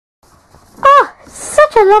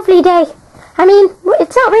such a lovely day. I mean,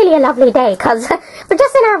 it's not really a lovely day, because we're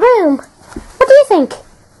just in our room. What do you think?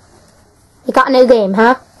 You got a new game,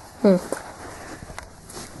 huh?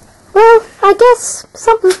 Well, I guess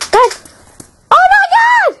something bad. Oh my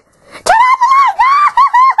god! Turn off the light!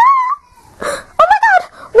 Oh my god!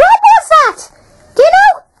 What was that? Do you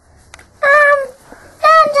know?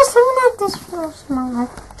 I'm just looking at this for a moment.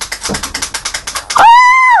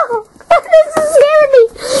 Oh! This is scaring me!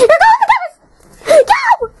 You're going to get us! Go!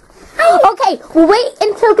 Okay, we'll wait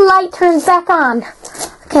until the light turns back on.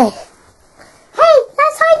 Okay. Hey,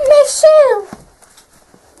 let's hide in this shoe.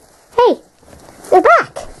 Hey, they're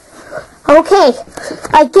back. Okay,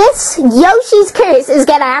 I guess Yoshi's curse is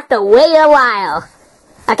gonna have to wait a while.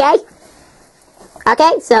 Okay?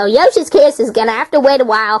 Okay, so Yoshi's curse is gonna have to wait a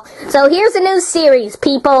while. So here's a new series,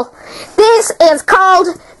 people. This is called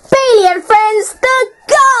Bailey and Friends the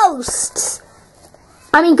Ghosts.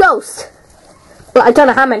 Ghost. Well, I don't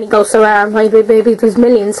know how many ghosts there are. Maybe there's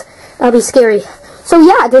millions. That'll be scary. So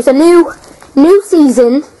yeah, there's a new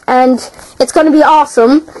season, and it's going to be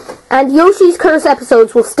awesome. And Yoshi's Curse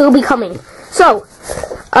episodes will still be coming. So,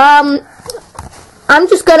 I'm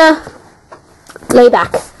just gonna lay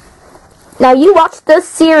back. Now you watch the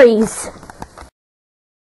series.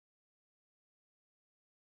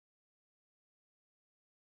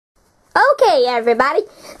 Okay, everybody,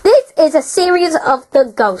 this is a series of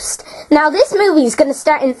The Ghost. Now, this movie is going to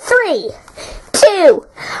start in 3, 2,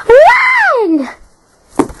 1!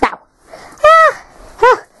 Now,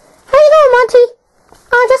 how you doing, Monty?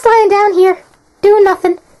 I'm just lying down here, doing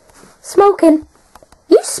nothing, smoking.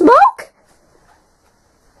 You smoke?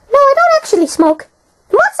 No, I don't actually smoke.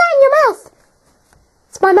 What's that in your mouth?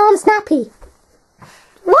 It's my mom's nappy.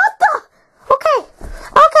 What the?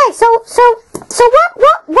 Okay, so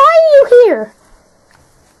why are you here?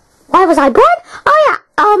 Why was I born? Oh yeah,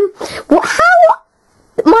 how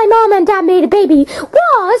my mom and dad made a baby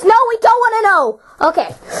was, no, we don't want to know.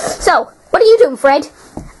 Okay, so, what are you doing, Fred?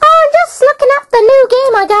 Oh, I'm just looking up the new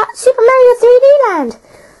game I got, Super Mario 3D Land.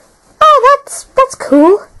 Oh, that's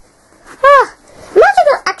cool. Imagine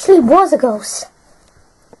there actually was a ghost.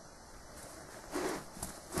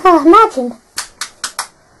 Imagine.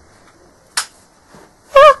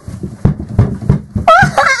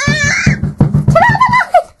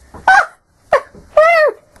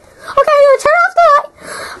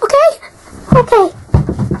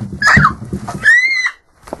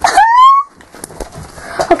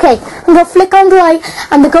 Okay, I'm gonna flick on the light,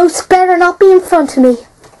 and the ghost better not be in front of me.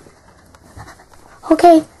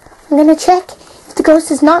 Okay, I'm gonna check if the ghost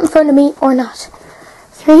is not in front of me or not.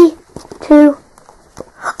 3, 2.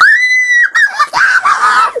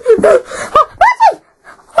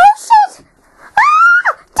 Oh shit!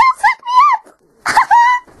 Don't flick me up!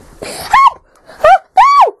 Help!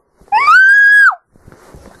 Oh no!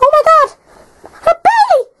 Oh my god!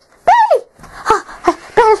 Bailey!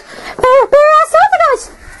 Better ask over, guys!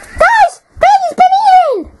 Guys! Bailey's been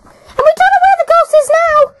eaten! And we don't know where the ghost is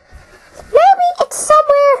now! Maybe it's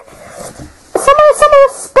somewhere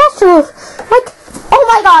special. Like, oh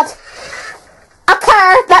my god! A car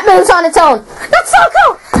that moves on its own. That's so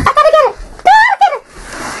cool! I gotta get it!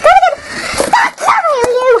 Come here,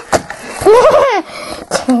 you!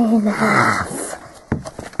 Turn off.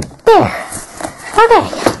 There. Okay.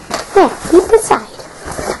 There, keep it aside.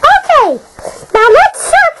 Okay, now let's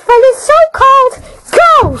search for this so-called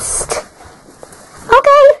ghost.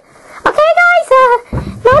 Okay, guys,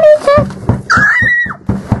 no need to...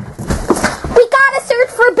 We gotta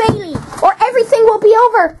search for Bailey, or everything will be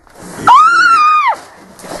over.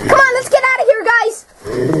 Come on, let's get out of here, guys.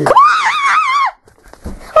 Come on!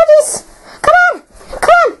 Oh, jeez. Come on.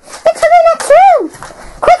 Into the next room.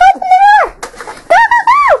 Quick, open the door. Go.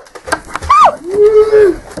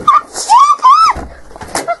 Oh, shit.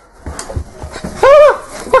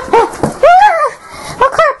 Oh,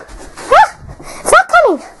 crap. It's not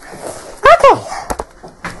coming. Okay.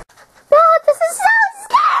 Oh, this is so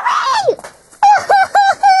scary.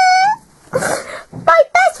 My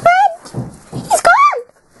best friend. He's gone.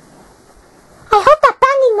 I hope that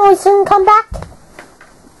banging noise soon come back.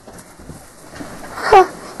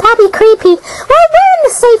 That'd be creepy. Well, we're in the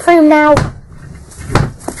safe room now.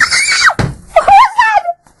 What was that?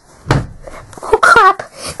 Oh crap.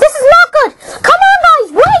 This is not good. Come on, guys.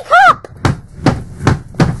 Wake up.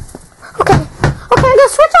 Okay, I'm gonna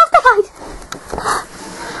switch off the light.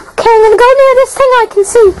 Okay, I'm gonna go near this thing I can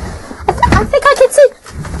see. I think I can see.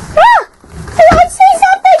 I see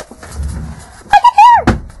something. I can hear.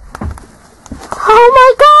 Oh my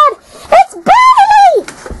god. It's Bailey.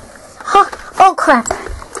 Oh crap.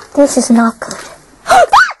 This is not good.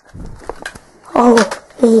 Oh,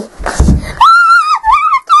 he...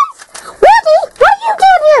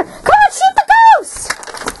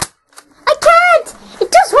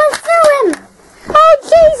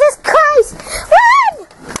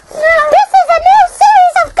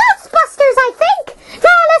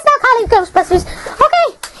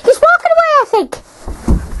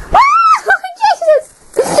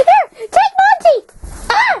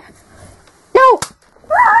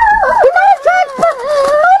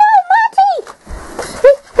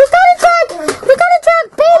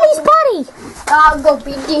 I'm gonna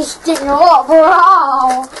be this thing up.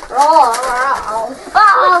 Oh God.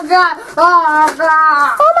 Oh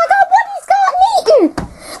my God, what he's gotten eaten.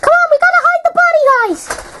 Come on, we gotta hide the body, guys.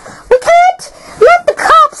 We can't let the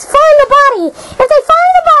cops find the body. If they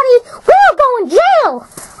find the body, we'll go in jail.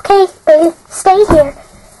 Okay, babe, stay here.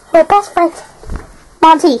 We're best friends.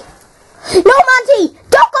 Monty. No, Monty!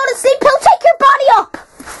 Don't go to sleep! He'll take your body up!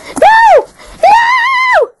 No!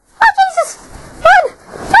 No! Oh, Jesus! Run!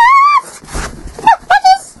 Run! No, what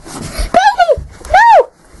is? Baby! No!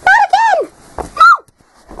 Not again! No!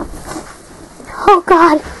 Oh,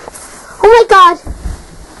 God. Oh, my God.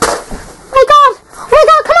 Oh, my God. Oh, my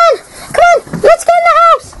God, come on! Come on! Let's get in the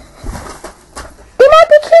house! They might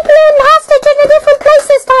be keeping him hostage in a different place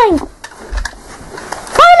this time.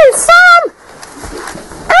 Fireman Sam!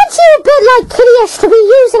 Aren't you a bit like Kitty-ish to be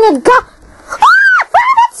using a gun? Ah!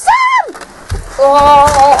 Fireman Sam!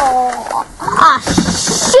 Oh! Ah,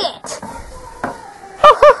 shit!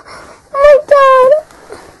 Oh, my God.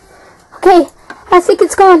 Okay, I think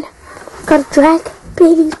it's gone. Gotta drag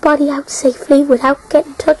baby's body out safely without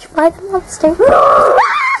getting touched by the monster. Oh,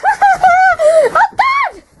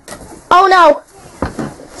 God! Oh, no.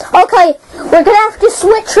 Okay, we're gonna have to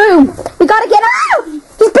switch room. We gotta get out!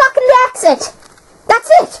 He's blocking the exit. That's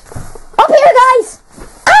it! Up here, guys!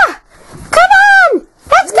 Ah! Come on!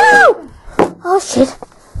 Let's go! Oh, shit.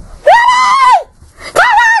 Ready!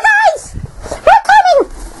 Come on, guys! We're coming!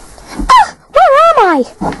 Ah! Where am I?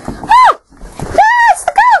 Oh! There's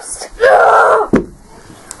the ghost! Oh,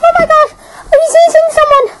 my God! He's eating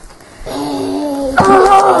someone!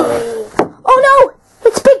 Oh, no!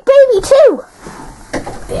 It's Big Baby, too!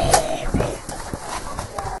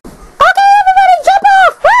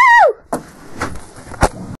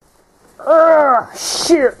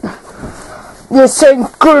 Shit. This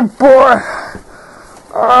ain't good, boy.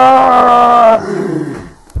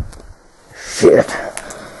 Shit.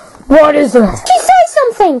 What is it? Did she say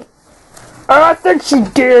something? I think she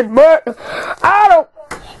did, but I don't.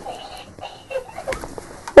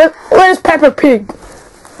 Where's Peppa Pig?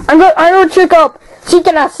 I'm gonna check up. She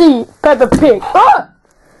cannot see Peppa Pig. Ah!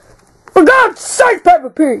 For God's sake, Peppa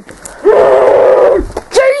Pig!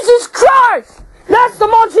 Jesus Christ! That's the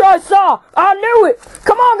monster I saw! I knew it!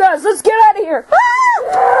 Come on, guys, let's get out of here! Oh,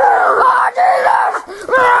 Jesus!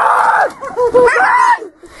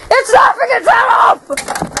 It's laughing its head off!